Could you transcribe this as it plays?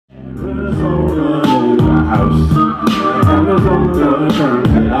house. Arizona turns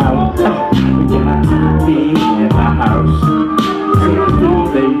it out. We got TV in the house. TV,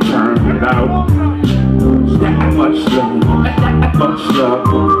 they turn it out. That much love,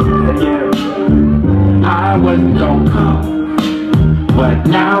 yeah. I wasn't gonna come, but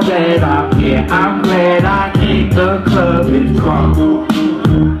now that I'm here, I'm glad I came. The club is drunk.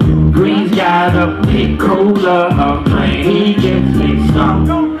 Green's got a big cola, a plane, he gets me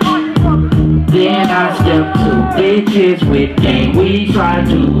stung. Then I step to bitches with gang, we try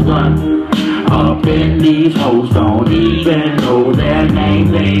to run up in these hoes, don't even know their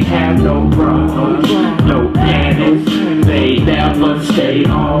name. They have no bras, no panties, they never stay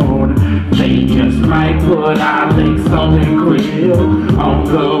on. They just might put our links on the grill on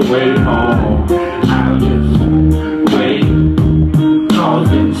the way home. I'll just wait,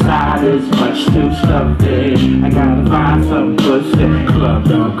 cause inside is much too stuffed in. I gotta find some pussy, club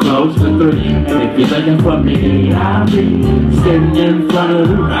done close to 3. And if you're looking for me, I'll be sitting in front of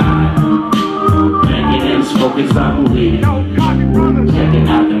the ride, drinking and smoking some weed, checking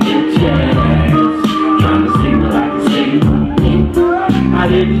out the bitches, trying to see what I can see. I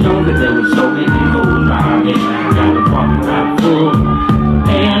didn't know that there were so many hoes around here. I got a parking lot full,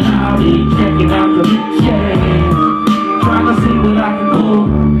 and I'll be checking out the bitches, trying to see what I can pull.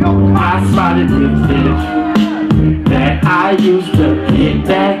 I spotted this bitch that I used to hit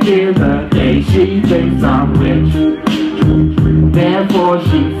back in the day. She thinks I'm rich, therefore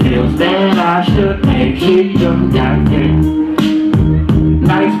she feels that I should pay. She done got kicked,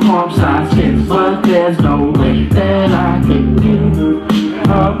 nice palm size kids, but there's no way that I can give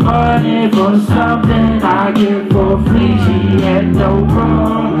her money for something I get for free. She had no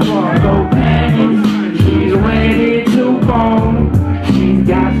bra, no panties, she's ready to bone. She's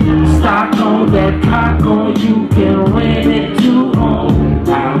got stock on that cock, or you can rent it to own.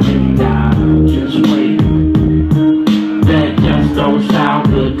 I'll be down, just wait, that just don't sound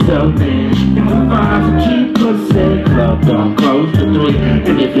good to me. You can find some cheap pussy, club done close to 3.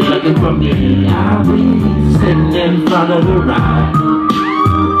 And if you're looking for me, I'll be sitting in front of the ride,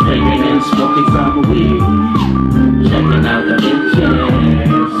 drinking and smoking some weed, checking out the bitches,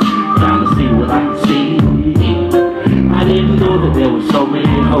 trying to see what I can see. I didn't know that there were so many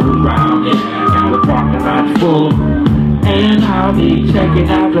hoes around here. Got a parking lot full, and I'll be checking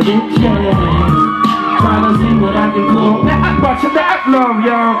out the bitches, trying to see what I can pull. That much of that love,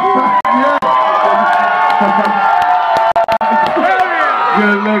 y'all.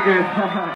 Good looking.